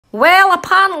Well,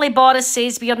 apparently Boris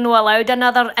says we are not allowed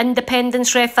another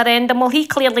independence referendum. Well, he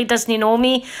clearly doesn't know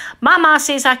me. My ma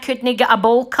says I couldn't get a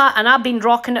bowl cut, and I've been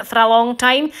rocking it for a long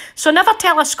time. So never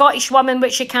tell a Scottish woman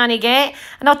what she can't get.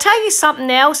 And I'll tell you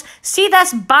something else. See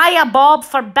this buy a bob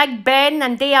for Big Ben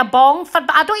and day a bong for...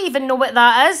 I don't even know what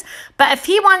that is. But if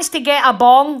he wants to get a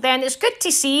bong, then it's good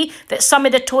to see that some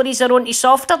of the Tories are onto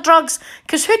softer drugs.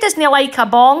 Because who doesn't like a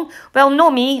bong? Well, no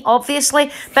me,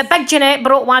 obviously. But Big Jeanette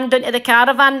brought one down to the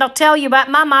caravan. I'll tell you what,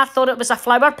 my ma thought it was a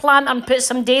flower plant and put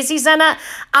some daisies in it.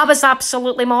 I was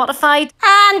absolutely mortified.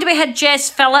 And we had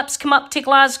Jess Phillips come up to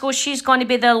Glasgow. She's going to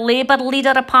be the Labour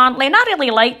leader, apparently. And I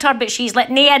really liked her, but she's like,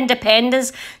 no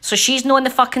independence. So she's not in the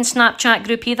fucking Snapchat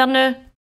group either now.